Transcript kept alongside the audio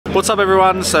What's up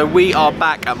everyone? So we are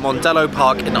back at Mondello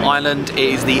Park in Ireland. It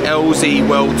is the LZ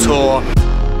World Tour.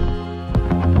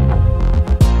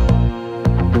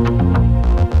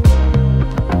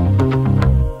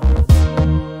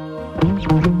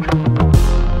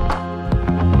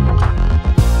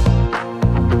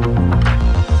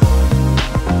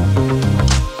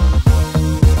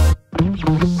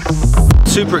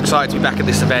 Super excited to be back at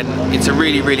this event. It's a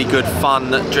really good fun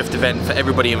drift event for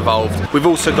everybody involved. We've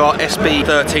also got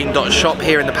SB13.shop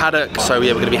here in the paddock, so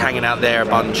yeah, we're going to be hanging out there a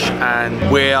bunch,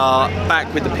 and we are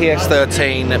back with the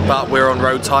PS13, but we're on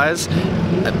road tyres.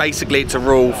 Basically it's a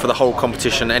rule for the whole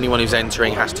competition. Anyone who's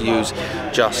entering has to use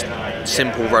just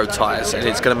simple road tyres, and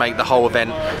it's going to make the whole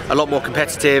event a lot more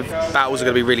competitive. Battles are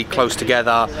going to be really close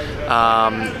together.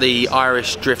 The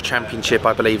Irish Drift Championship,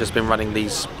 I believe, has been running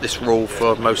this rule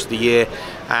for most of the year,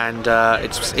 and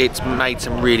it's made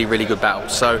some really good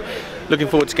battles. So looking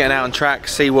forward to getting out on track,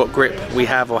 see what grip we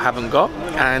have or haven't got,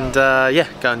 and yeah,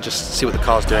 go and just see what the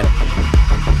car's doing.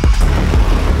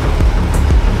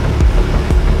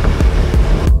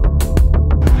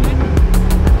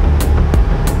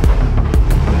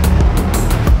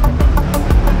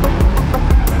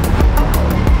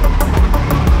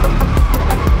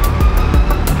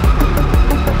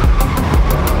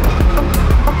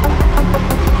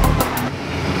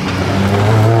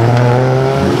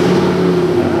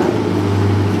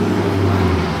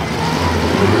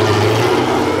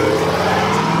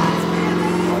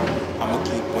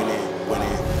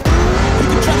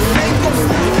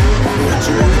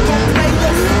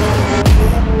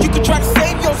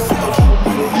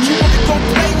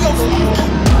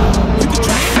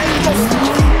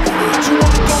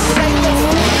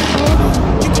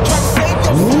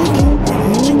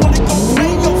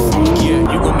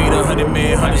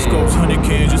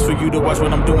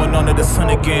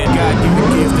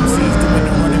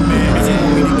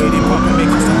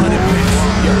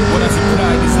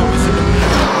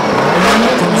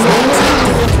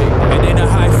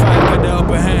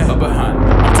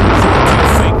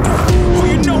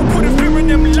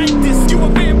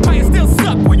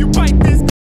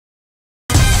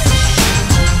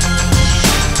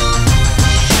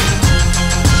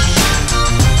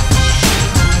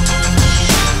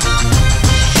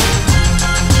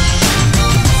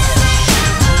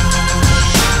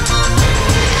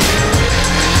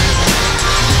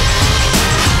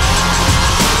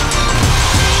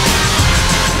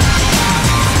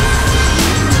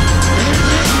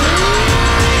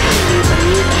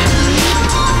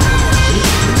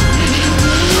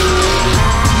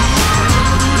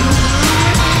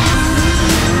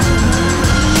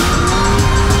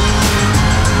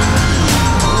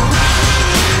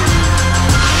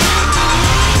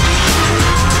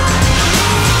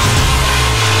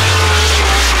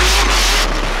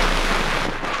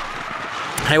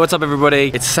 Hey, what's up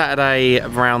everybody? It's Saturday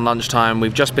around lunchtime.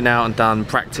 We've just been out and done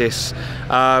practice.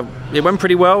 It went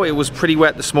pretty well. It was pretty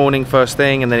wet this morning first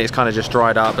thing, and then it's kind of just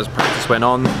dried up as practice went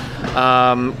on.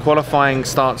 Qualifying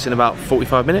starts in about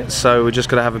 45 minutes, so we're just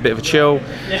gonna have a bit of a chill.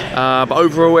 But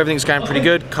overall everything's going pretty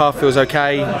good. Car feels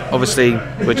okay. Obviously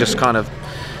we're just kind of,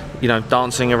 you know,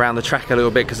 dancing around the track a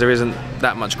little bit because there isn't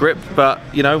that much grip, but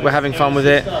you know, we're having fun with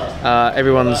it.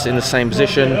 Everyone's in the same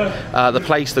position. The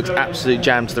place looks absolutely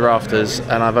jammed to the rafters,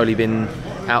 and I've only been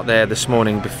out there this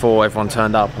morning before everyone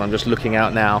turned up, and I'm just looking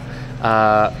out now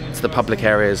to the public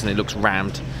areas, and it looks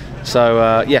rammed.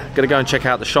 So yeah, gonna go and check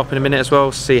out the shop in a minute as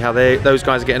well, see how those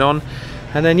guys are getting on,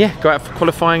 and then yeah, go out for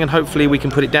qualifying, and hopefully we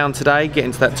can put it down today, get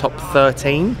into that top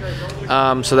 13.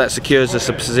 So that secures us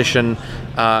a position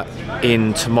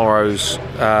in tomorrow's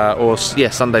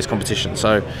Sunday's competition.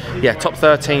 So yeah, top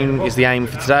 13 is the aim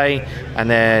for today, and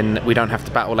then we don't have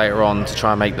to battle later on to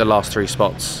try and make the last 3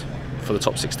 spots for the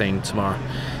top 16 tomorrow.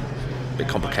 A bit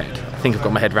complicated. I think I've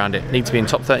got my head around it. Need to be in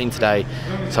top 13 today,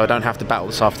 so I don't have to battle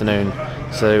this afternoon.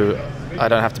 So I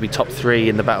don't have to be top 3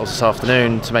 in the battles this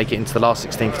afternoon to make it into the last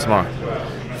 16 for tomorrow.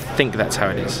 I think that's how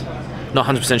it is. Not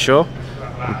 100% sure.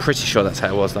 I'm pretty sure that's how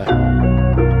it was though.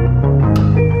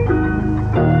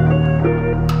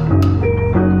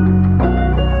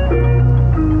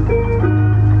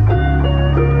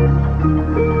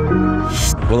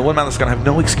 Well, the one man that's going to have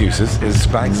no excuses is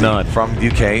Baggsy from the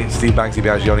UK. Steve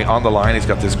Baggsy on the line. He's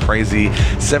got this crazy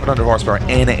 700 horsepower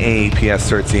NA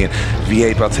PS13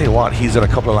 V8. But I'll tell you what, he's done a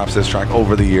couple of laps of this track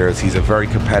over the years. He's a very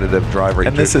competitive driver.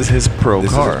 And this is his pro car.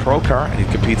 This is his pro car, and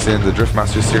he competes in the Drift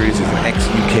Master Series. He's an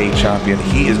ex-UK champion.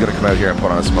 He is going to come out here and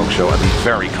put on a smoke show and be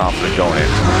very confident going in.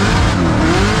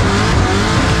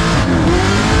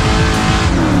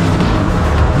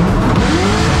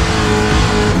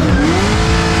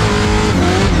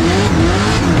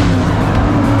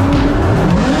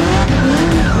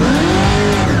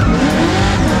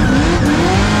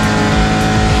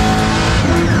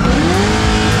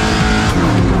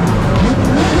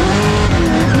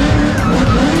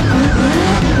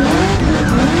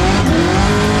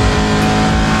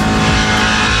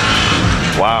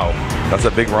 That's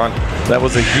a big run. That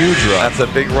was a huge run. That's a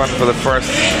big run for the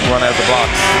first run out the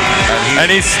blocks.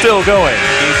 And he's still going.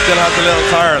 He still has a little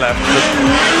tire left.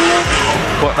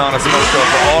 Putting on a smoke show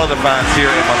for all of the fans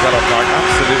here in Mondello Park.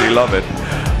 Absolutely love it.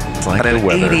 It's like and the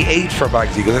weather. 88 for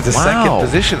Baggsy, goes into second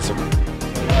position. So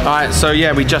Alright, so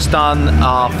yeah, we just done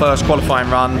our first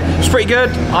qualifying run. It was pretty good,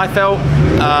 I felt.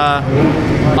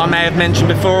 I may have mentioned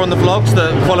before on the vlogs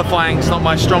that qualifying is not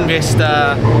my strongest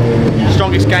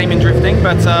game in drifting,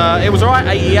 but it was alright,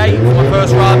 88 for my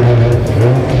first run.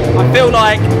 I feel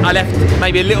like I left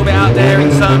maybe a little bit out there in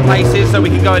certain places so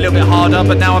we could go a little bit harder,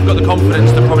 but now I've got the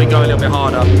confidence to probably go a little bit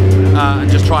harder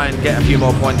and just try and get a few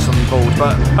more points on the board.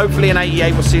 But hopefully an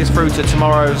 88 will see us through to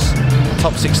tomorrow's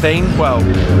top 16. Well,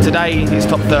 today is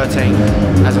top 13,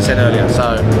 as I said earlier.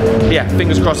 So yeah,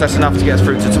 fingers crossed that's enough to get us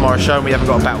through to tomorrow's show. And we haven't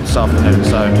got a battle this afternoon,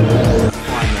 so.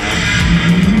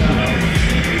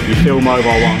 You feel mobile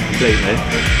one completely.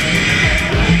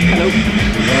 Hello.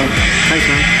 Thanks,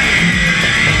 man.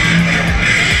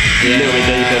 Yeah. A little bit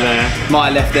deeper there. Might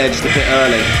have left there just a bit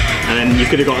early. And then you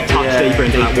could have got a touch deeper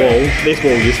into that wall. This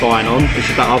wall is fine on. It's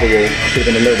just that other wall. Should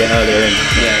have been a little bit earlier in.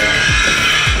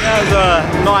 That was a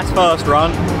nice first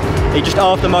run. He just,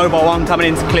 after mobile one coming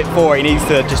into clip 4, he needs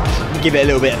to just give it a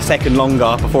little bit a second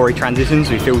longer before he transitions,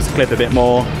 so he feels the clip a bit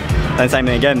more. Then same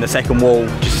thing again, the second wall,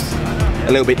 just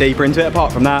a little bit deeper into it.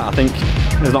 Apart from that, I think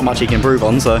there's not much he can improve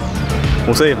on, so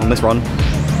we'll see on this run.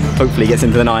 Hopefully he gets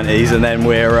into the 90s and then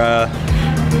we're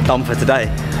done for today.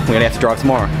 We're gonna have to drive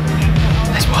tomorrow.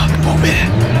 Let's work a bit.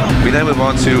 we then move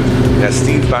on to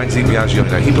Steve Baggsy Biaggi.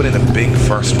 Now he put in a big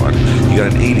first one. He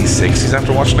got an 86. He's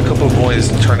after watching a couple of boys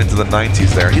turn into the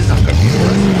 90s there. He's not going to be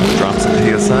worth. Drops some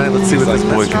PSI. Let's see what this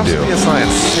boy can do. PSI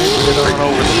and sit on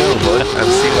over the hill, bud,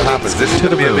 and see what happens. This is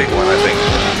going to be a big one, I think.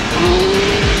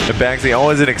 And Baggsy,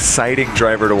 always an exciting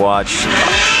driver to watch.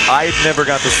 I never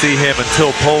got to see him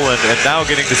until Poland, and now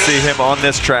getting to see him on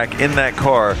this track in that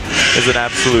car is an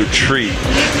absolute treat.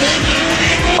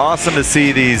 Awesome to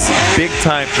see these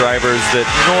big-time drivers that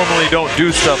normally don't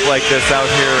do stuff like this out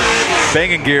here,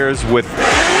 banging gears with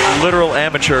literal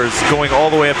amateurs going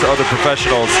all the way up to other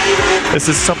professionals. This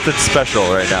is something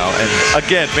special right now, and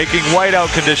again, making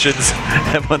whiteout conditions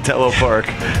at Mondello Park.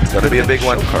 It's going to be a big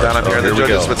one down up here in the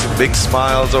judges with some big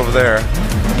smiles over there.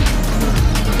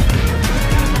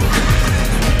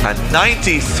 And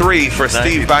 93 for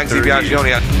Steve Baggsy Biaggi.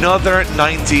 Another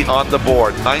 90 on the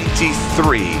board.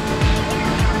 93.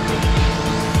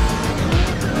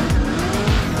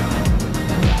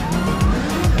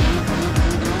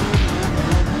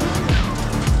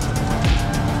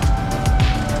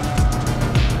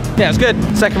 Yeah, it was good.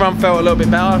 Second run felt a little bit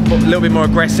better, a little bit more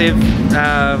aggressive.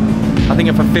 I think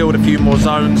I fulfilled a few more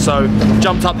zones, so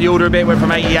jumped up the order a bit, went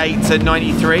from 88 to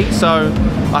 93. So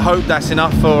I hope that's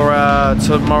enough for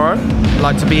tomorrow. I'd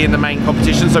like to be in the main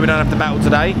competition so we don't have to battle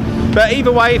today. But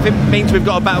either way, if it means we've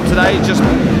got a battle today, it's just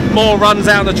more runs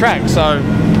down the track. So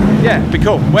yeah, it'd be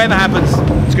cool. Whatever happens,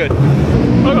 it's good.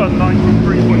 I got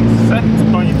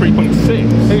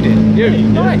 93.6. Who did? You?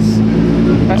 Yeah. Nice.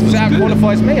 That's what out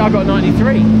qualifies me. I got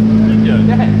 93. Yeah.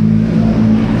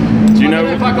 Do you know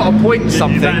if I got a point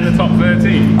something? Is that in the top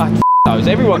 13? Knows.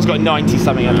 Everyone's got 90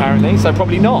 something apparently, so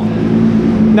probably not.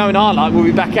 Knowing our luck, we'll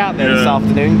be back out there this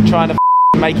afternoon trying to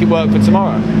make it work for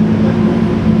tomorrow.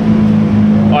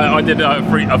 I did a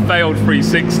failed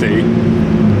 360.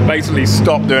 Basically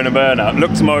stopped doing a burnout.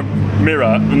 Looked to my mirror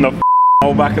and the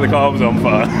whole back of the car was on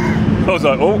fire. I was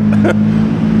like, oh.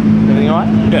 Everything alright?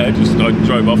 Yeah, I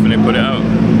drove off and it put it out.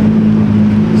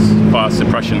 It's fire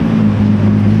suppression.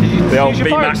 The old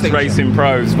VMAX Racing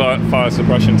Pros fire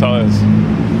suppression tyres.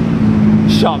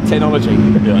 Sharp technology.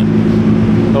 Yeah.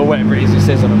 Or whatever it is it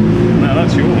says on them. No,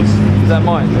 that's yours. Is that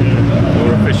mine? Yeah.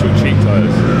 Or official cheap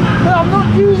tyres. No, I'm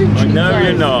not using cheap tyres. I know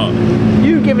you're not.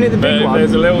 You giving it the big one.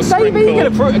 There's a little sprinkle.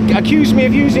 Davey gonna accuse me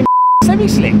of using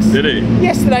semi-slicks. Did he?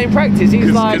 Yesterday in practice, he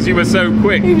was like... Because you were so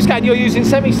quick. He was going, you're using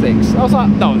semi-slicks. I was like,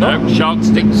 no, no. Shark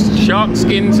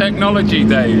skin technology,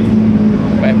 Dave.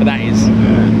 Whatever that is.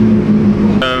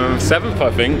 7th, I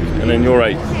think, and then you're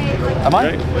 8th. Am I?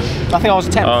 I think I was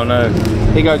 10th. Oh no.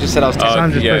 Higo just said I was 10th.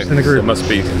 I'm just posting the group. So it must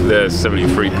be the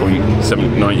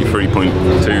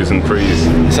 93.2s and 3s.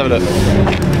 Let's have a look.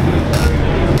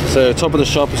 So top of the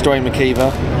shop is Dwayne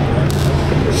McKeever,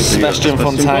 Sebastian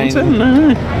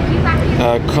Fontaine,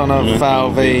 Connor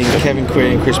Falvey, Kevin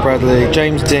Quinn, Chris Bradley,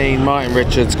 James Dean, Martin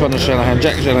Richards, Connor Shanahan,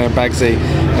 Jack Shanahan, Baggsy,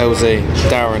 LZ,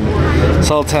 Darren,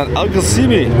 Sultan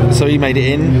Al-Qasimi, so he made it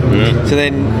in. So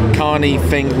then Carney,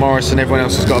 Fink, Morris and everyone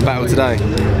else has got a battle today.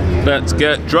 Let's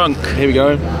get drunk. Here we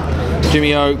go.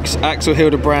 Jimmy Oakes, Axel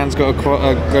Hildebrand's got to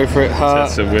go for it. Her.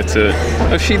 Tessa Witter.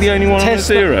 Oh, is she the only one on a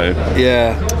 0?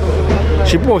 Yeah.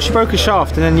 She broke a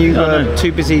shaft and then you were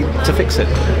too busy to fix it.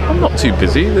 I'm not too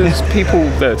busy. There's people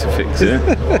there to fix it.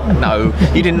 No,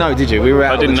 you didn't know, did you? We were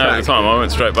out. I didn't know at the time. I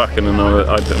went straight back and then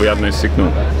we had no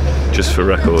signal. Just for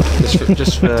record.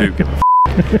 Just for. Do give a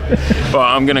Well,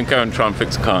 I'm going to go and try and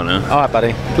fix a car now. Alright,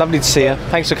 buddy. Lovely to see you.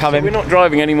 Thanks for coming. So we're not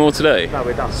driving anymore today? No,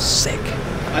 we're done. Sick.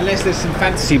 Unless there's some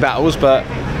fantasy battles, but...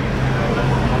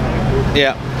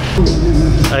 Yeah.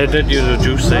 I did use a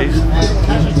juice size.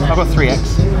 I've got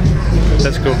 3X.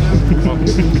 That's cool.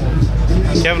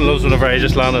 Kevin loves whenever I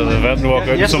just land at an event and walk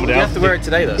out with somebody else. You have to wear it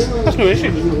today, though. That's no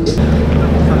issue.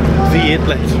 V8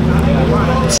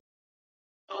 left.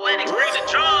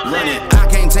 I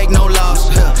can't take no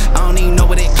loss. I don't even know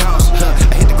what it costs. I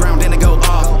hit the ground then I go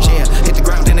off. Yeah, hit the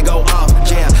ground then I go off.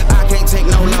 Yeah, I can't take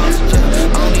no loss.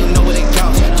 I don't even know what it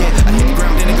costs. Yeah, I hit the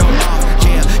ground then I go off.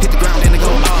 Yeah, hit the ground then I go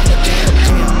off. Yeah,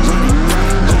 running.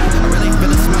 I really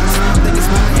feel it's my time. Think it's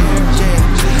my year.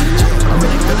 Yeah, I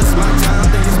really feel it's my time.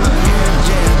 Think it's my year.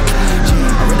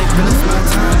 Yeah, I really feel it's my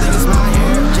time. Think it's my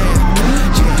year.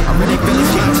 Yeah, I really feel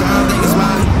it's my time. Think it's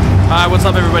my. Hi, what's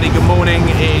up everybody? Good morning.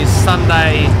 It is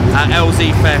Sunday at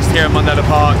LZ Fest here in Mondello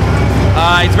Park.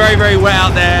 It's very, very wet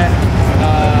out there.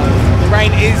 The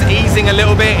rain is easing a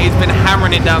little bit. It's been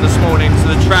hammering it down this morning,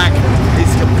 so the track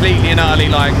is completely and utterly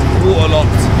like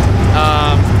waterlocked.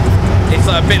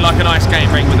 It's a bit like an ice skating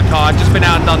rink with the car. I've just been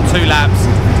out and done 2 laps.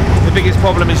 The biggest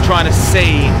problem is trying to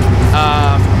see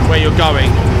where you're going,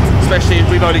 especially as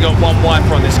we've only got 1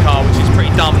 wiper on this car, which is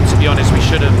pretty dumb, to be honest.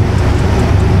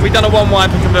 We've done a 1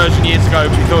 wiper conversion years ago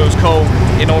because we thought it was cool,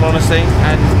 in all honesty,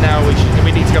 and now we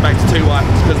need to go back to 2 wipers,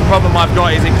 because the problem I've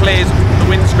got is it clears the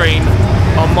windscreen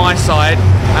on my side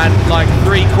and like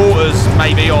 3/4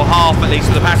 maybe, or half at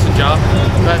least, of the passenger,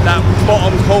 but that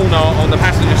bottom corner on the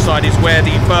passenger side is where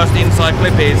the first inside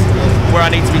clip is, where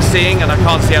I need to be seeing, and I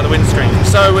can't see out the windscreen.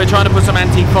 So we're trying to put some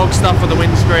anti-fog stuff on the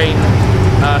windscreen,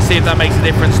 see if that makes a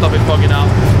difference, stop it fogging up,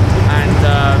 and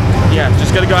yeah,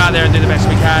 just got to go out there and do the best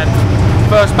we can.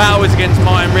 First battle is against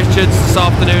Martin Richards this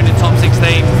afternoon in top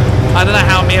 16. I don't know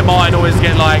how me and Martin always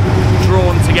get like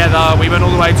drawn together. We went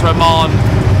all the way to Oman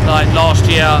like last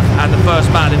year, and the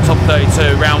first battle in top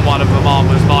 32, round 1 of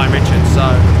Oman, was Martin Richards. So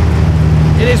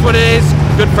it is what it is.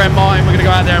 Good friend Martin. We're going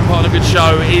to go out there and put on a good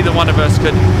show. Either one of us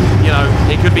could, you know,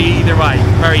 it could be either way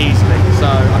very easily. So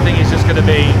I think it's just going to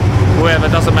be whoever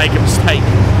doesn't make a mistake.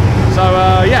 So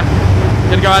yeah,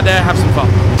 going to go out there, have some fun.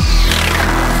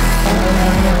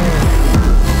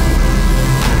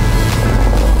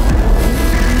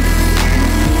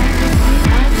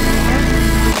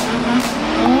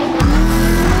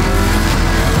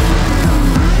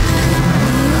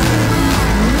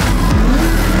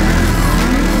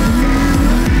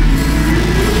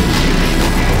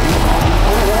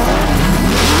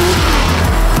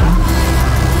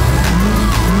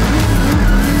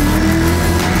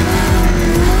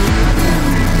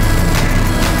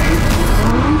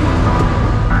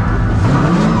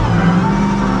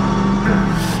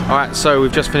 Alright, so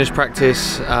we've just finished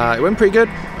practice. It went pretty good.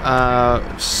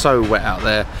 So wet out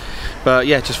there. But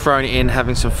yeah, just throwing it in,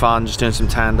 having some fun, just doing some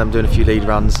tandem, doing a few lead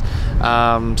runs.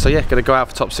 So yeah, gonna go out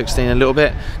for top 16 in a little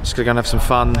bit. Just gonna go and have some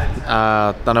fun.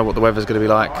 Don't know what the weather's gonna be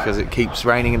like because it keeps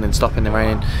raining and then stopping the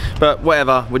raining. But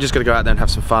whatever, we're just gonna go out there and have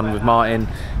some fun with Martin,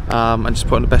 and just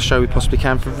put on the best show we possibly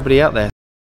can for everybody out there.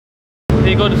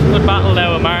 Be a good battle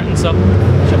now with Martin, so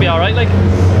should be alright. Like,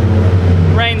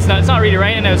 rain's not, it's not really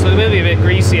raining now, so it will be a bit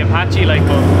greasy and patchy, like,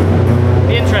 but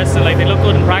be interesting. Like, they look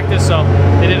good in practice, so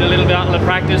they did a little battle in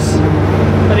practice.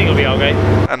 I think it'll be okay.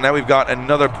 And now we've got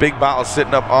another big battle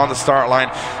sitting up on the start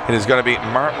line. It is going to be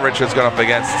Martin Richards going up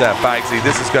against Baggsy.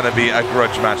 This is going to be a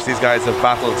grudge match. These guys have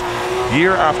battled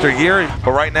year after year,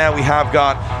 but right now we have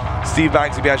got Steve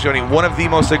BaggsyBoyUK, one of the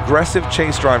most aggressive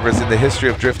chase drivers in the history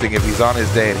of drifting, if he's on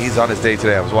his day, and he's on his day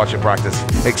today. I was watching practice.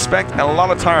 Expect a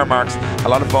lot of tire marks, a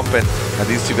lot of bumping, and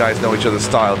these two guys know each other's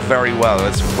style very well.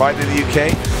 It's right in the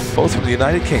UK, both from the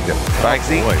United Kingdom.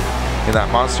 Baggsy in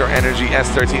that Monster Energy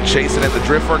S13 chasing in the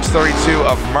Driftworks 32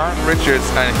 of Martin Richards,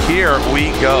 and here we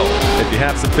go. If you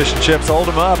have some fish and chips, hold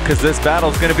them up, because this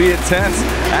battle's going to be intense.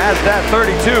 As that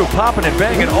 32 popping and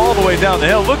banging all the way down the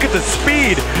hill. Look at the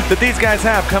speed that these guys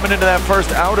have coming into that first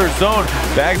outer zone.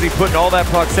 Baggsy putting all that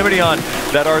proximity on.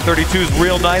 That R32 is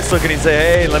real nice looking. He'd say,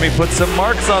 hey, let me put some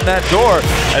marks on that door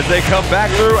as they come back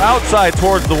through outside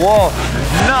towards the wall.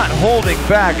 Not holding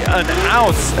back an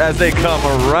ounce as they come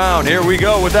around. Here we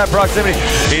go with that proximity.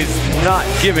 He's not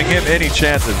giving him any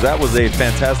chances. That was a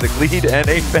fantastic lead and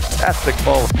a fantastic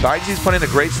ball. Baggsy's putting in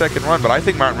a great second run, but I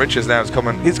think Martin Richards now is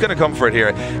coming. He's going to come for it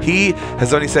here. He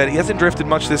has only said he hasn't drifted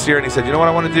much this year, and he said, you know what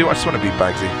I want to do? I just want to beat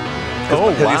Baggsy.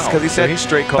 Because he said he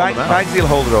straight called him out. Baggsy will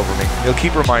hold it over me. He'll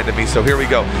keep reminding me. So here we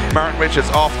go. Martin Richards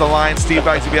off the line. Steve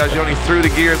Baggsy through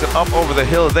the gears and up over the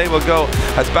hill. They will go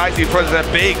as Baggsy presses a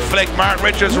big flick. Martin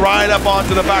Richards right up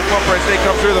onto the back bumper as they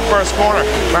come through the first corner.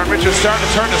 Martin Richards starting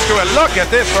to turn the screw. And look at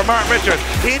this for Martin Richards.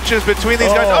 Inches between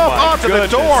these guys. Up onto the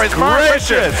door is Martin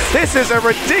Richards. This is a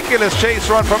ridiculous chase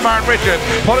run from Martin Richards.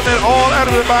 Putting it all out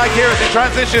of the bag here as he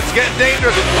transitions, getting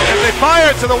dangerous as they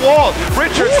fire to the wall.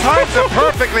 Richards times it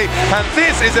perfectly, and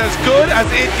this is as good as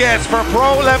it gets for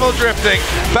pro-level drifting.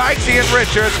 Baggsy and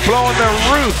Richards blowing the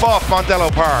roof off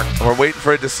Mondello Park. We're waiting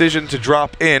for a decision to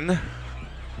drop in.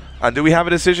 And do we have a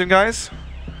decision, guys?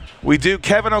 We do.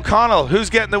 Kevin O'Connell,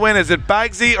 who's getting the win? Is it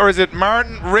Baggsy or is it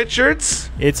Martin Richards?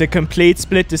 It's a complete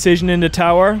split decision in the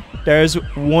tower. There's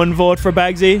one vote for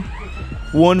Baggsy,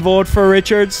 one vote for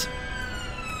Richards,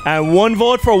 and one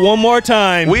vote for one more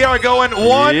time. We are going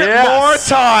one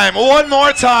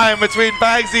more time between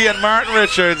Baggsy and Martin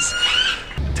Richards.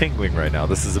 Tingling right now.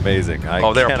 This is amazing.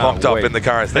 They're pumped up in the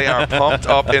cars. They are pumped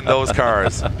up in those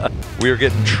cars. We are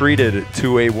getting treated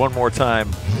to a one more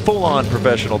time full-on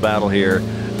professional battle here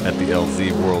at the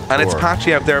LZ World Tour. And it's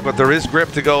patchy out there, but there is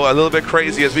grip to go a little bit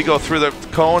crazy as we go through the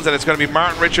cones, and it's going to be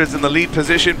Martin Richards in the lead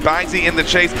position, Baggsy in the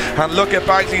chase, and look at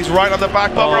Baggsy's right on the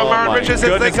back bumper of Martin Richards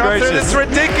as they come through. This is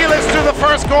ridiculous through the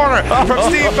first corner from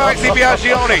Steve Baggsy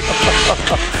Biagioni.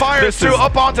 Fires through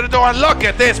up onto the door, and look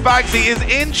at this. Baggsy is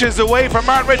inches away from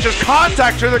Martin Richards.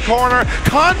 Contact through the corner,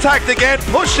 contact again,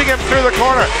 pushing him through the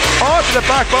corner. Onto the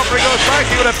back bumper he goes.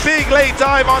 Baggsy with a big late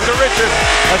dive onto Richards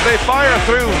as they fire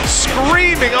through,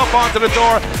 screaming up onto the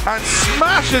door and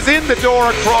smashes in the door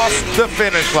across the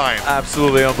finish line.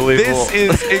 Absolutely unbelievable. This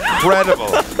is incredible.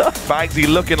 Baggsy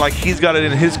looking like he's got it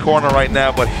in his corner right now,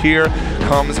 but here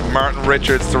comes Martin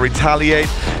Richards to retaliate.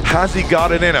 Has he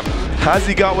got it in him? Has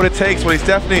he got what it takes? Well, he's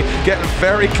definitely getting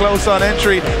very close on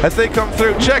entry as they come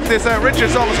through. Check this out.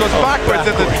 Richards almost goes backwards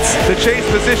in the chase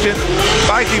position.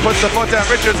 Baggsy puts the foot down.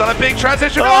 Richards on a big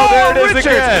transition. There it is Richards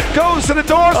again. goes to the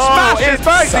door, smashes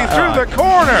Baggsy through the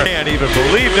corner. Can't even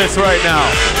believe this right now.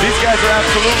 These guys are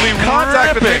absolutely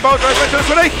contact between both Richards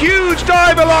with a huge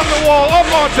dive along the wall up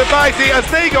onto Baggsy as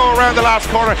they go around the last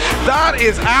corner. That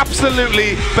is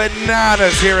absolutely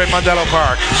bananas here in Mondello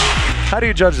Park. How do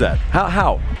you judge that?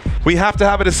 How? We have to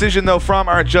have a decision, though, from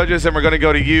our judges, and we're going to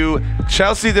go to you,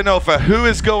 Chelsea Denofa. Who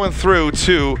is going through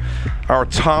to our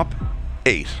top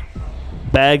 8?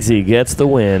 Baggsy gets the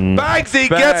win. Baggsy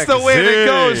gets the win and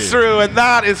goes through, and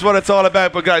that is what it's all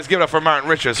about. But guys, give it up for Martin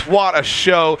Richards. What a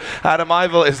show. Adam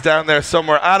Ivel is down there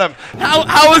somewhere. Adam.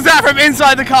 How was that from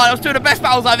inside the car? That was two of the best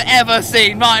battles I've ever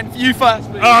seen. Martin, you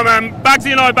first, please. Oh man,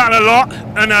 Baggsy and I battle a lot,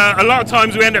 and a lot of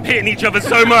times we end up hitting each other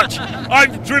so much.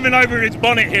 I've driven over his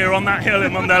bonnet here on that hill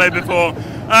in Mondello before.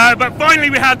 But finally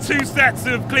we had 2 sets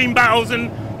of clean battles, and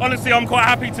honestly I'm quite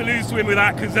happy to lose to him with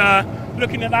that, because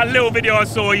looking at that little video I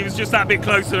saw, he was just that bit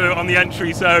closer on the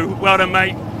entry, so well done,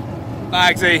 mate.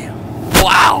 Baggsy.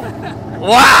 Wow.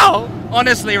 Wow.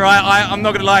 Honestly, right, I'm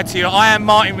not going to lie to you, I am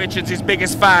Martin Richards'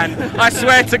 biggest fan. I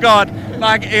swear to God,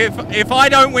 like, if I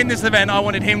don't win this event, I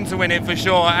wanted him to win it for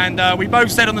sure. And we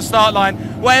both said on the start line,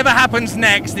 whatever happens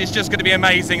next, it's just going to be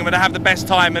amazing. I'm going to have the best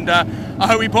time. And I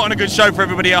hope we put on a good show for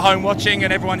everybody at home watching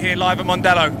and everyone here live at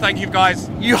Mondello. Thank you, guys.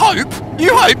 You hope?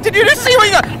 You hope? Did you just see what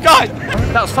you got? Guys,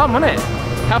 that was fun, wasn't it?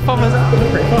 How fun was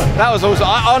that? Pretty fun. That was awesome.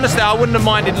 Honestly, I wouldn't have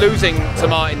minded losing to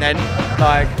Martin then.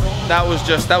 Like, that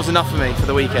was enough for me for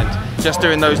the weekend. Just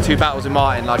doing those 2 battles with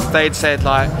Martin. Like, if they'd said,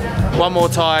 like, one more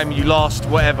time, you lost,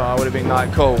 whatever, I would have been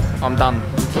like, cool, I'm done.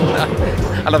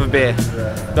 I love a beer.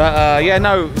 But yeah,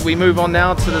 no, we move on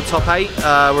now to the top 8.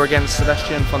 We're against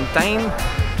Sebastian Fontaine.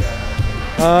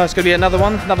 It's going to be another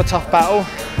one, another tough battle.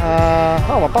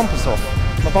 Oh, my bumper's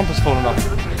off. My bumper's fallen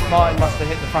off. Martin must have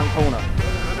hit the front corner.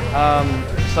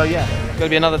 So yeah, it's going to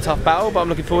be another tough battle, but I'm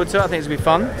looking forward to it. I think it's going to be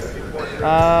fun.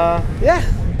 Yeah,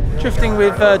 drifting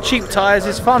with cheap tyres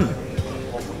is fun.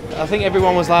 I think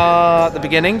everyone was at the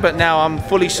beginning, but now I'm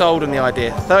fully sold on the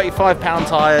idea. 35-pound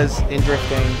tyres in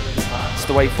drifting, it's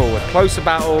the way forward. Closer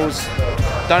battles,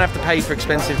 don't have to pay for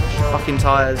expensive fucking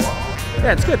tyres.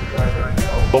 Yeah, it's good.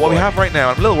 But what we have right now,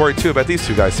 I'm a little worried too about these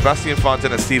 2 guys, Sebastian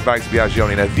Fontaine and Steve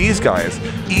Baggsy. Now these guys,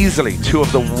 easily 2 of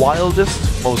the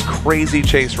wildest, most crazy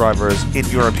chase drivers in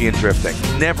European drifting.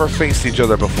 Never faced each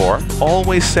other before.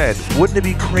 Always said, wouldn't it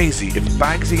be crazy if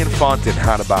Baggsy and Fontaine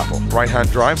had a battle?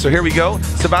 Right-hand drive, so here we go.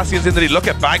 Sebastian's in the lead. Look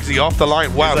at Baggsy off the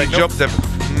line. Wow, he jumped him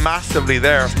massively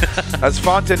there. As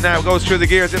Fontaine now goes through the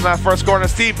gears in that first corner.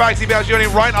 Steve Baggsy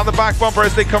Biaggioni right on the back bumper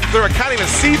as they come through. I can't even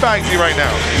see Baggsy right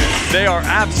now. They are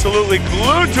absolutely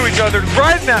glued to each other,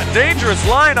 right in that dangerous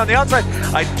line on the outside.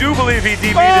 I do believe he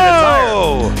debeated a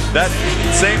tire. That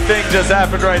same thing just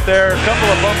happened right there. A couple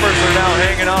of bumpers are now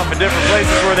hanging off in different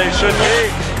places where they should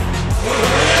be.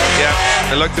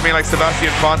 Yeah, it looked to me like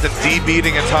Sebastian Fontaine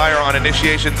debeating a tire on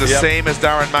initiations, the same as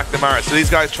Darren McNamara. So these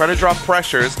guys try to drop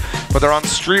pressures, but they're on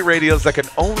street radials that can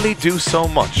only do so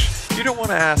much. You don't want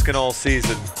to ask an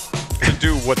all-season to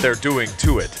do what they're doing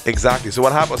to it. Exactly. So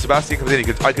what happened? Sebastian comes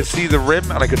in. I could see the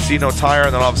rim and I could see no tire,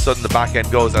 and then all of a sudden the back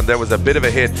end goes, and there was a bit of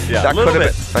a hit. Yeah, that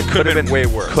could have been way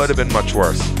worse. Could have been much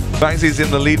worse. Baggsy's in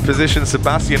the lead position.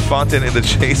 Sebastian Fontaine in the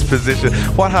chase position.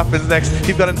 What happens next?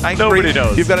 You've got an angry. Nobody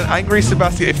knows. You've got an angry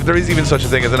Sebastian. If there is even such a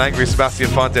thing as an angry Sebastian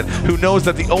Fontaine, who knows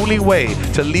that the only way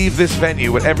to leave this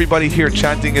venue with everybody here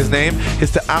chanting his name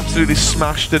is to absolutely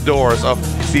smash the doors of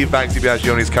Steve Baggsy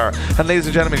Biaggioni's car. And ladies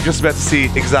and gentlemen, you're just about to see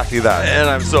exactly that. And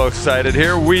I'm so excited.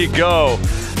 Here we go.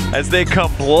 As they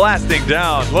come blasting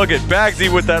down. Look at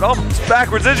Baggsy with that almost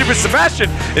backwards engine, but Sebastian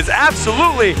is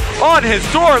absolutely on his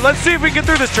door. Let's see if we can get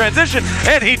through this transition.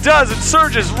 And he does. It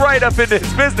surges right up into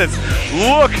his business.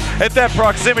 Look at that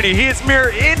proximity. He is mere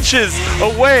inches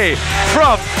away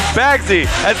from Baggsy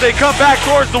as they come back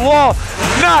towards the wall,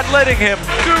 not letting him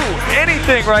do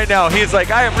anything right now. He is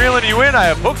like, I am reeling you in. I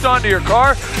have hooked onto your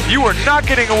car. You are not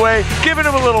getting away. Giving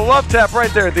him a little love tap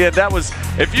right there at the end. That was,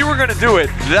 if you were going to do it,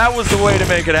 that was the way to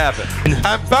make it happen.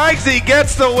 And Baggsy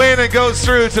gets the win and goes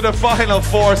through to the final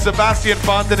four. Sebastian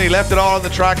Fontaine, he left it all on the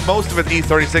track, most of it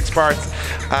E36 parts,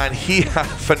 and he had a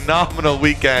phenomenal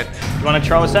weekend. You want to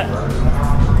throw a set?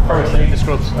 The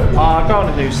scrubs. Go on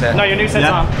a new set. No, your new set's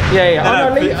on.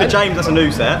 Yeah. For James, that's a new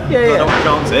set. Yeah. So I don't want to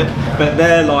chance it. But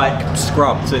they're like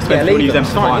scrubbed, so it's better to use them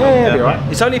for final. Yeah, be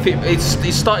right. It's only if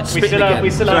it started spitting again. We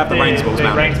still have the rain sports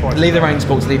now. Leave the rain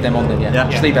sports, leave them on then,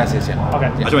 Just leave as is, Okay.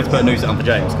 I just wanted to put a new set on for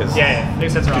James, because new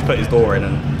sets are just put his door in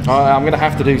and... I'm going to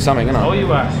have to do something, aren't I? Oh, you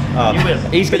are. You will.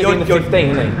 He's going to be in the 15,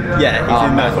 isn't he? Yeah,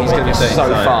 he's going to be so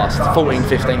fast. 14,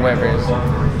 15, whatever it is.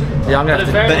 Yeah, I'm going to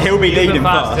have to... But he'll be leading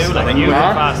fast. Too, like, you will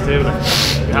fast too.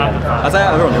 I say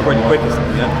out on, you're probably the quickest.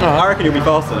 I reckon you'll be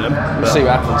faster than him. We'll see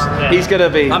what happens. Yeah. He's going to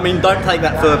be... I mean, don't take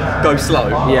that for go slow.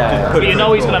 Yeah. But you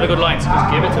know he's going to have a good line, so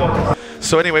just give it to him.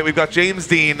 So anyway, we've got James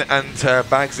Dean and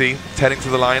Baggsy heading to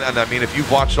the line, and I mean, if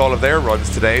you've watched all of their runs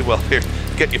today, well, here,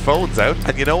 get your phones out.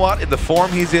 And you know what? In the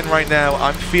form he's in right now,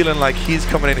 I'm feeling like he's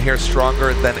coming in here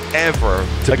stronger than ever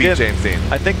to beat James Dean.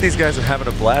 I think these guys are having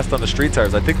a blast on the street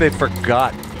tires. I think they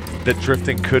forgot that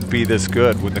drifting could be this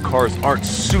good when the cars aren't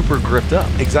super gripped up.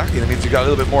 Exactly, that means you got a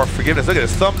little bit more forgiveness. Look at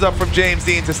this, thumbs up from James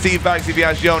Dean to Steve Baggsy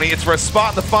Biaggioni. It's for a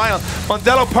spot in the final.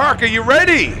 Mondello Park, are you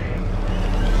ready?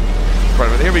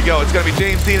 Here we go, it's going to be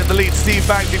James Dean in the lead, Steve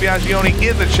Baggsy Biaggioni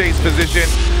in the chase position.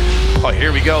 Oh,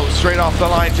 here we go, straight off the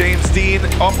line, James Dean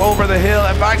up over the hill,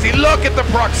 and Baggsy, look at the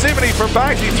proximity for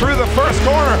Baggsy through the first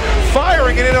corner,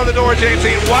 firing it in on the door, James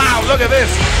Dean. Wow, look at this,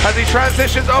 as he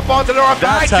transitions up onto the door.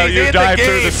 That's how you dive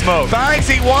through the smoke.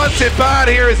 Baggsy wants it bad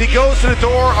here as he goes to the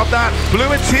door of that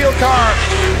blue and teal car,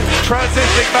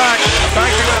 transitioning back.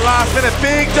 Baggsy with the last minute,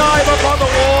 big dive up on the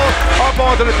wall, up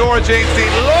onto the door, James Dean.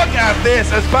 Look at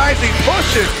this, as Baggsy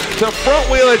pushes the front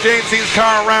wheel of James Dean's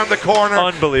car around the corner.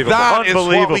 Unbelievable. That is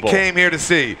what we came here to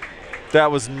see.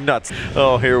 That was nuts.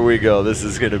 Oh, here we go. This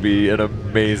is going to be an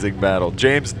amazing battle.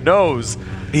 James knows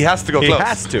he has to go close. He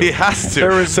has to. He has to.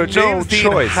 There is so James Dean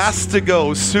choice. has to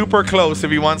go super close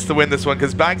if he wants to win this one,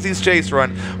 because Baggsy's chase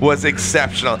run was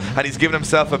exceptional, and he's given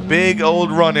himself a big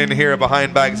old run in here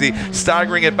behind Baggsy,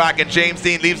 staggering it back, and James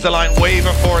Dean leaves the line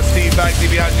waving for Steve Baggsy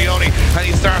Biaggioni, and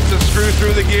he starts to screw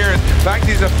through the gears.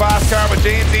 Baggsy's a fast car, but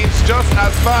James Dean's just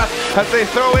as fast as they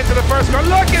throw into the first car.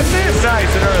 Look at this! Nice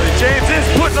and early. James is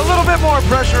putting a little bit more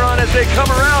pressure on as they come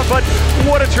around, but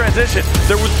what a transition.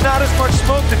 There was not as much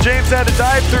smoke that James had to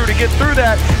dive through to get through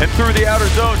that, and through the outer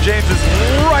zone. James is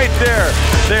right there.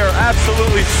 They are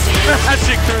absolutely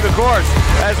smashing through the course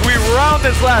as we round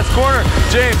this last corner.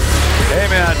 James, hey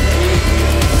man,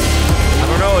 I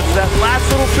don't know, it's that last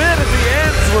little bit at the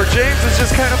end where James is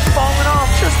just kind of falling off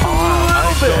just a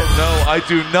little bit. I don't know. I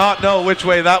do not know which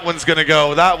way that one's going to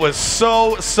go. That was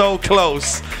so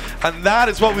close. And that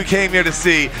is what we came here to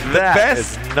see. The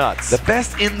best is nuts. The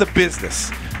best in the business.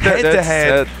 Head to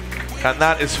head. And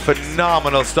that is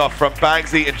phenomenal stuff from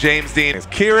Baggsy and James Dean.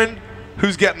 Kieran,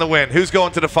 who's getting the win? Who's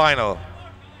going to the final?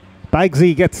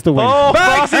 Baggsy gets the win. Oh,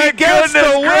 Baggsy gets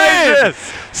the win!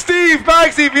 Steve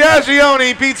Baggsy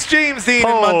Biaggioni beats James Dean in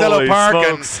Mondello Park.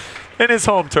 In his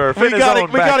home turf, we got to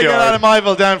get Adam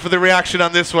Ivel down for the reaction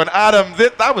on this one. Adam,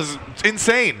 that was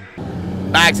insane.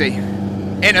 Baggsy,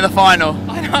 into the final.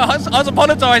 I was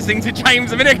apologising to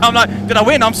James a minute ago. I'm like, did I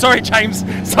win? I'm sorry, James.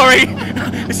 Sorry.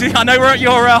 I know we're at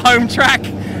your home track.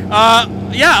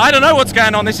 Yeah, I don't know what's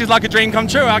going on. This is like a dream come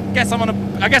true. I guess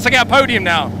I get a podium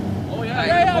now. Oh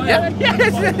yeah.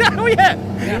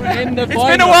 It's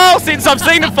been a while since I've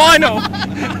seen the final.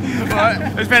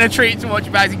 It's been a treat to watch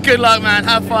you, Baggsy. Good luck, man.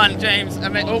 Have fun, James.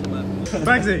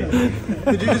 Baggsy,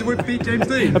 did you just beat James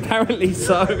Dean? Apparently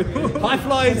so. High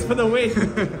flies for the win.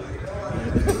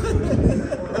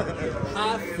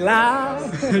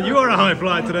 You are a high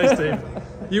flyer today, Steve.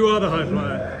 You are the high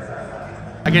flyer.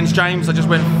 Against James, I just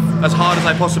went as hard as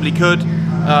I possibly could.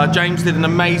 James did an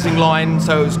amazing line,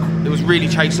 so it was really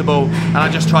chaseable, and I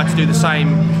just tried to do the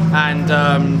same. And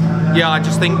yeah, I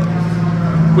just think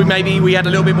we had a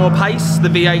little bit more pace. The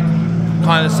V8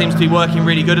 kind of seems to be working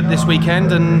really good at this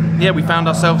weekend, and yeah, we found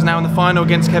ourselves now in the final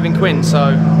against Kevin Quinn.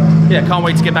 So yeah, can't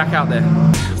wait to get back out there.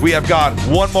 We have got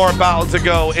one more battle to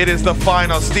go. It is the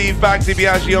final. Steve Baggsy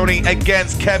Biaggioni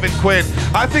against Kevin Quinn.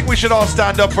 I think we should all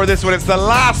stand up for this one. It's the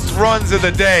last runs of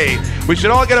the day. We should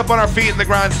all get up on our feet in the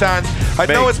grandstands. I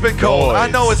know it's been cold, I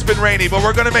know it's been rainy, but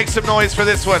we're going to make some noise for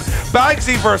this one.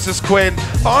 Baggsy versus Quinn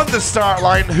on the start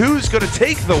line. Who's going to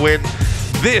take the win?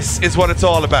 This is what it's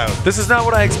all about. This is not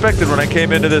what I expected when I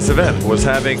came into this event, was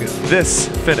having this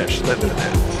finish.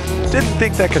 Didn't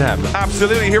think that could happen.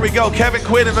 Absolutely, here we go. Kevin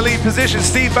Quinn in the lead position.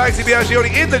 Steve Baggsy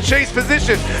Biaggioni in the chase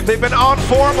position. They've been on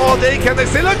form all day. Can they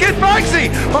say, look at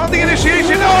Baggsy on the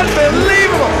initiation.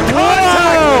 Unbelievable.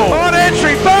 Contact on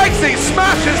entry. Baggsy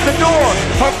smashes the door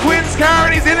of Quinn's car,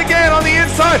 and he's in again on the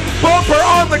inside. Bumper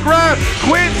on the ground.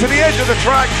 Quinn to the edge of the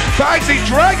track. Baggsy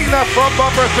dragging that front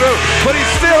bumper through, but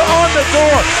he's still on the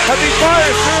door as he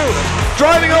fires through.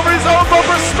 Driving over his own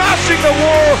bumper, smashing the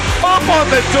wall, up on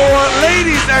the door.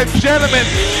 Ladies and gentlemen,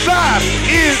 that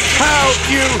is how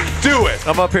you do it.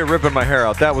 I'm up here ripping my hair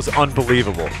out. That was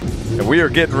unbelievable. And we are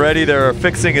getting ready. They're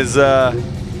fixing his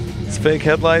fake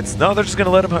headlights. No, they're just going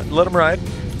to let him ride.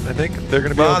 I think they're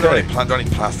going to be okay. They're only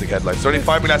plastic headlights. They're only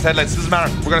fiberglass headlights. Doesn't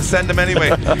matter. We're going to send them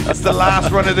anyway. It's the last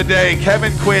run of the day.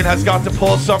 Kevin Quinn has got to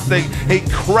pull something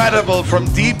incredible from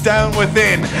deep down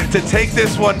within to take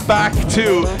this one back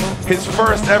to his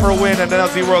first ever win at an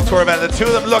LT World Tour event. The two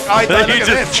of them, look at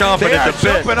this. Chomping they at are the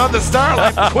bit. jumping on the start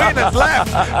line. Quinn has left.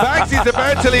 Baggsy's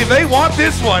about to leave. They want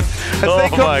this one as they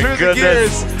come through the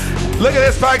gears. Look at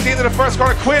this, Baggsy into the first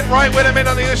corner. Quinn right with him in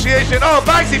on the initiation. Oh,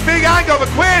 Baggsy, big angle,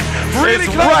 but Quinn really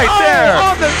close. Right there.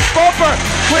 On the bumper.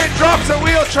 Quinn drops a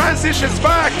wheel, transitions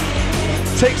back,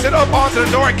 takes it up onto the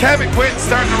door, and Kevin Quinn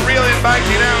starting to reel in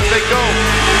Baggsy now as they go.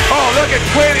 Oh, look at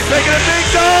Quinn, he's making a big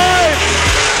dive!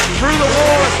 Through the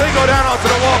wall as they go down onto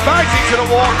the wall. Baggsy to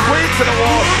the wall, Quinn to the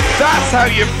wall. That's how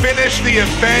you finish the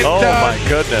event. Oh my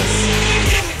goodness.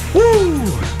 Woo!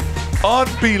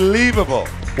 Unbelievable.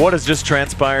 What has just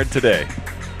transpired today?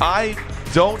 I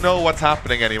don't know what's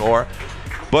happening anymore,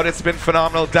 but it's been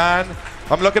phenomenal. Dan,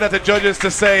 I'm looking at the judges to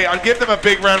say, I'll give them a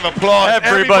big round of applause.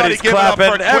 Everybody's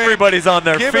clapping, everybody's on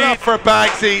their feet. Give it up for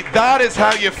Baggsy. That is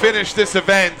how you finish this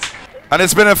event. And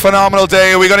it's been a phenomenal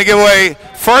day. We're going to give away,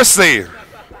 firstly,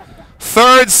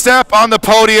 third step on the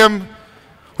podium.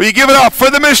 Will you give it up for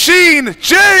the machine,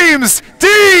 James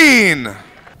Dean?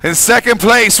 In second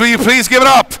place, will you please give it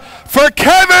up for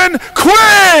Kevin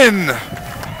Quinn?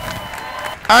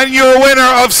 And your winner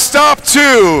of stop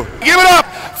 2, give it up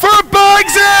for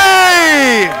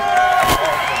Baggsy!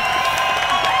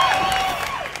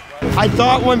 I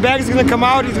thought when Baggs is gonna come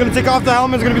out, he's gonna take off the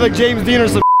helmet, it's gonna be like James Dean or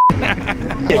some.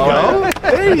 There you go.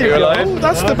 There you go.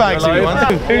 That's the Baggsy one.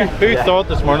 Who thought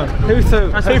this morning? Who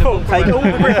thought take all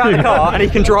the grip out of the car and he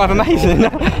can drive amazing.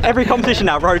 Every competition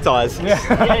now, road tyres.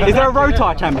 Yeah. Is there a road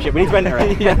tyre championship? We need to enter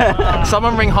it. Yeah.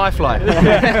 Someone ring High Fly.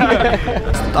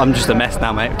 I'm just a mess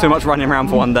now, mate. Too much running around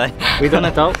for one day. We done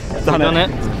it though. Done it.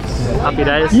 Happy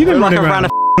days. You like I ran a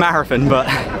marathon, but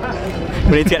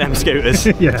we need to get them scooters.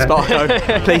 Yeah. Sparko,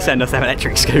 please send us them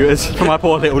electric scooters for my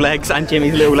poor little legs and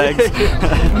Jimmy's little legs.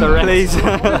 Please.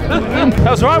 That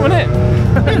was right, wasn't it?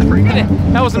 That was pretty good.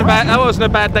 That wasn't a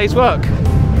bad day's work.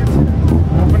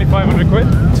 2,500 quid.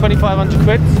 2,500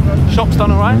 quid. Shop's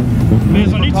done all right.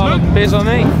 Beers on you, beers on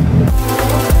me.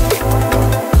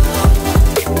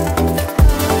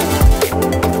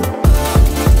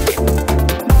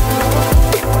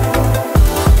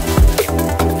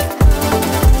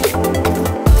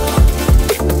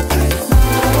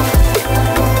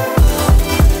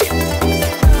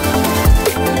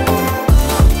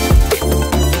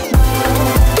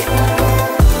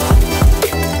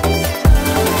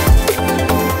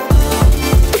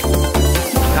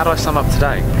 How do I sum up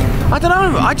today? I don't know,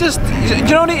 you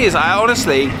know what it is? I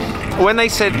honestly, when they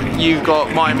said you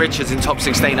got Martin Richards in top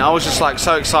 16, I was just like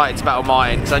so excited to battle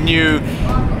Martin because I knew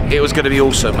it was going to be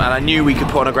awesome and I knew we could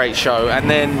put on a great show. And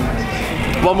then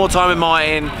one more time with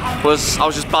Martin I was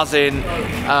just buzzing,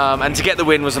 and to get the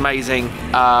win was amazing.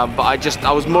 But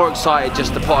I was more excited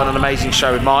just to put on an amazing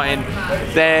show with Martin.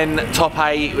 Then top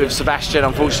 8 with Sebastian.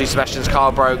 Unfortunately, Sebastian's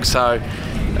car broke, so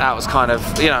that was kind of,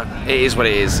 you know, it is what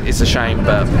it is. It's a shame,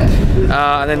 but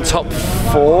and then top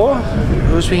 4.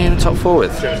 Who was we in top 4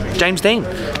 with? James Dean.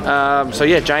 So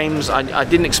yeah, James. I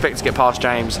didn't expect to get past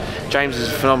James. James is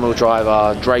a phenomenal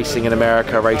driver, racing in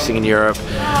America, racing in Europe.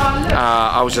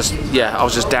 I was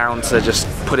just down to just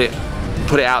put it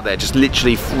out there, just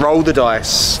literally roll the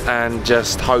dice and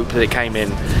just hope that it came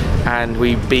in. And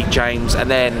we beat James,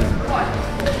 and then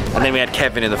we had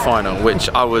Kevin in the final, which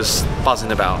I was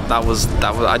buzzing about. That was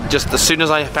I just, as soon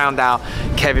as I found out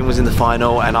Kevin was in the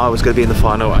final and I was going to be in the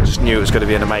final, I just knew it was going to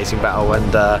be an amazing battle.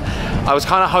 And I was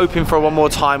kind of hoping for one more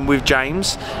time with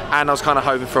James, and I was kind of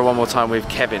hoping for one more time with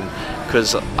Kevin,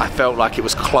 because I felt like it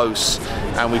was close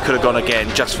and we could have gone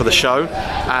again just for the show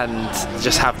and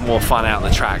just have more fun out on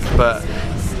the track. But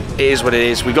it is what it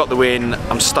is. We got the win.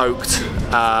 I'm stoked,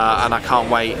 and I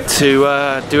can't wait to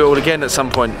do it all again at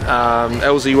some point.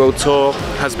 LZ World Tour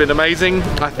has been amazing.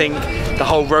 I think the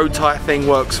whole road type thing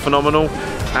works phenomenal,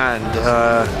 and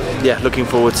yeah, looking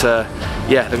forward to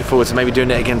maybe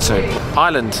doing it again soon.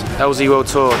 Ireland LZ World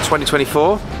Tour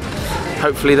 2024.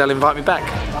 Hopefully they'll invite me back.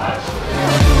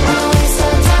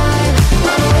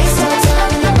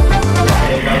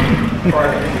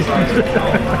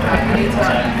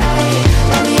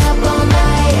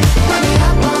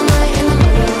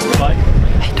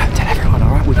 Hey, don't tell everyone,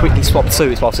 alright? We quickly swapped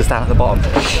suits whilst it's down at the bottom.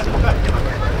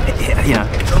 You know,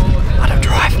 I don't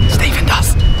drive, Stephen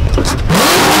does.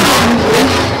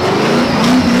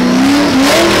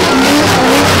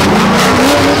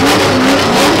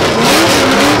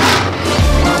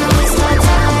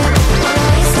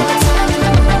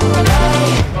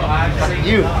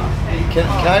 You, can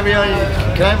I be on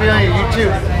your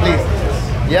YouTube, please?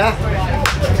 Yeah?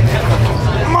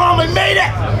 Mom, we made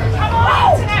it!